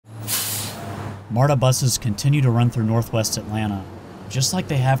MARTA buses continue to run through northwest Atlanta, just like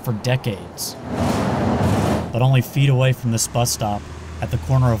they have for decades. But only feet away from this bus stop, at the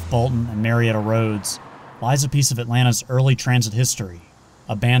corner of Bolton and Marietta Roads, lies a piece of Atlanta's early transit history,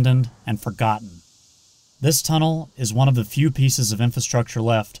 abandoned and forgotten. This tunnel is one of the few pieces of infrastructure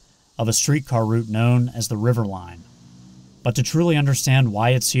left of a streetcar route known as the River Line. But to truly understand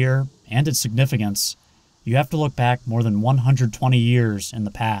why it's here and its significance, you have to look back more than 120 years in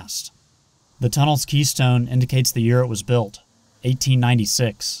the past. The tunnel's keystone indicates the year it was built,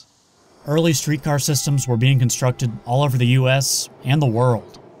 1896. Early streetcar systems were being constructed all over the U.S. and the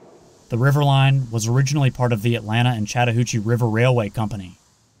world. The River Line was originally part of the Atlanta and Chattahoochee River Railway Company.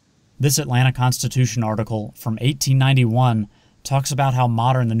 This Atlanta Constitution article from 1891 talks about how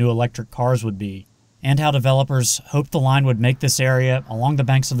modern the new electric cars would be, and how developers hoped the line would make this area along the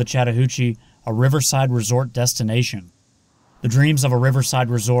banks of the Chattahoochee a riverside resort destination. The dreams of a riverside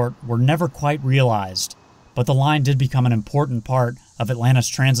resort were never quite realized, but the line did become an important part of Atlanta's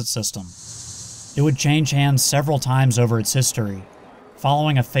transit system. It would change hands several times over its history.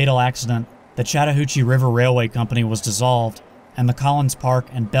 Following a fatal accident, the Chattahoochee River Railway Company was dissolved, and the Collins Park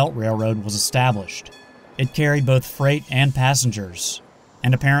and Belt Railroad was established. It carried both freight and passengers,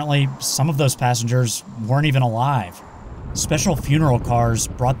 and apparently some of those passengers weren't even alive. Special funeral cars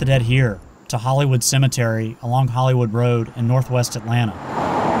brought the dead here, to Hollywood Cemetery along Hollywood Road in northwest Atlanta.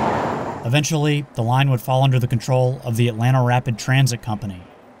 Eventually, the line would fall under the control of the Atlanta Rapid Transit Company,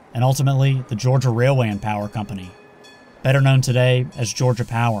 and ultimately the Georgia Railway and Power Company, better known today as Georgia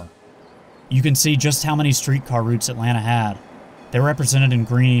Power. You can see just how many streetcar routes Atlanta had. They're represented in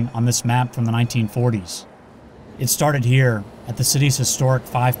green on this map from the 1940s. It started here, at the city's historic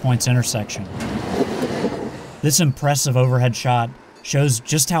 5 Points intersection. This impressive overhead shot shows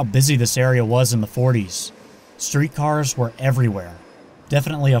just how busy this area was in the 40s. Streetcars were everywhere.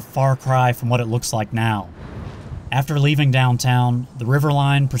 Definitely a far cry from what it looks like now. After leaving downtown, the River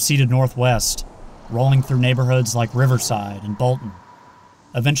Line proceeded northwest, rolling through neighborhoods like Riverside and Bolton.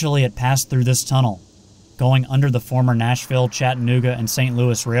 Eventually it passed through this tunnel, going under the former Nashville, Chattanooga, and St.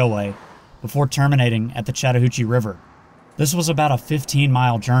 Louis Railway, before terminating at the Chattahoochee River. This was about a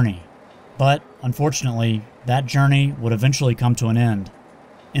 15-mile journey, but unfortunately, that journey would eventually come to an end.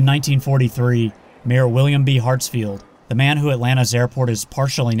 In 1943, Mayor William B. Hartsfield, the man who Atlanta's airport is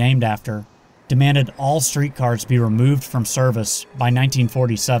partially named after, demanded all streetcars be removed from service by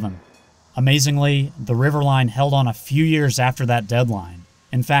 1947. Amazingly, the River Line held on a few years after that deadline.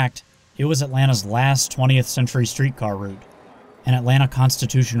 In fact, it was Atlanta's last 20th century streetcar route. An Atlanta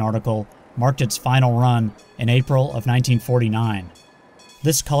Constitution article marked its final run in April of 1949.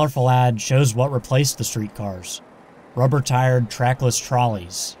 This colorful ad shows what replaced the streetcars: rubber-tired, trackless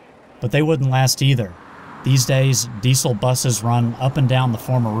trolleys. But they wouldn't last either. These days, diesel buses run up and down the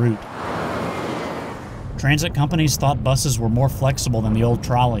former route. Transit companies thought buses were more flexible than the old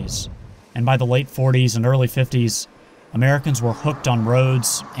trolleys, and by the late 40s and early 50s, Americans were hooked on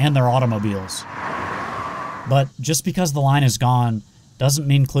roads and their automobiles. But just because the line is gone doesn't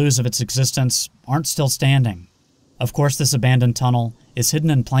mean clues of its existence aren't still standing. Of course, this abandoned tunnel is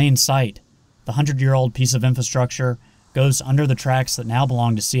hidden in plain sight. The 100-year-old piece of infrastructure goes under the tracks that now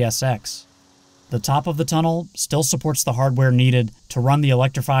belong to CSX. The top of the tunnel still supports the hardware needed to run the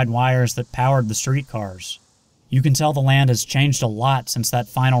electrified wires that powered the streetcars. You can tell the land has changed a lot since that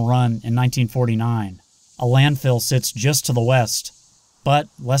final run in 1949. A landfill sits just to the west, but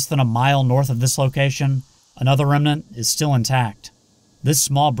less than a mile north of this location, another remnant is still intact. This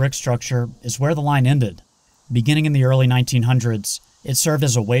small brick structure is where the line ended. Beginning in the early 1900s, it served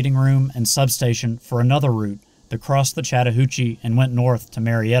as a waiting room and substation for another route that crossed the Chattahoochee and went north to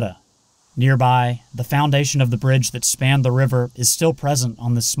Marietta. Nearby, the foundation of the bridge that spanned the river is still present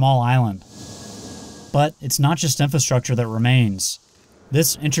on this small island. But it's not just infrastructure that remains.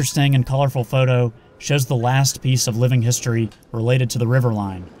 This interesting and colorful photo shows the last piece of living history related to the River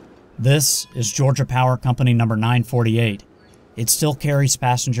Line. This is Georgia Power Company number 948. It still carries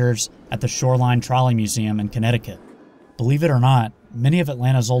passengers at the Shoreline Trolley Museum in Connecticut. Believe it or not, many of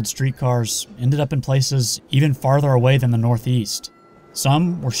Atlanta's old streetcars ended up in places even farther away than the Northeast.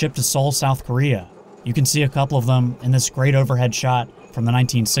 Some were shipped to Seoul, South Korea. You can see a couple of them in this great overhead shot from the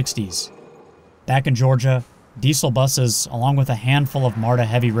 1960s. Back in Georgia, diesel buses, along with a handful of MARTA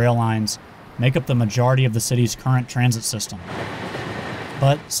heavy rail lines, make up the majority of the city's current transit system.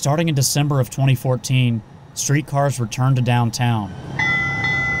 But starting in December of 2014, streetcars returned to downtown.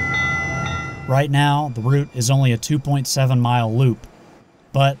 Right now, the route is only a 2.7-mile loop,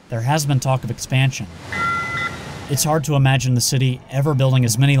 but there has been talk of expansion. It's hard to imagine the city ever building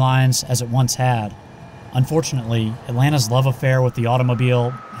as many lines as it once had. Unfortunately, Atlanta's love affair with the automobile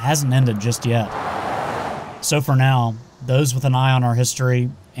hasn't ended just yet. So for now, those with an eye on our history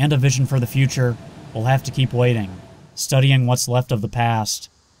and a vision for the future will have to keep waiting, studying what's left of the past,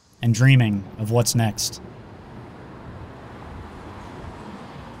 and dreaming of what's next.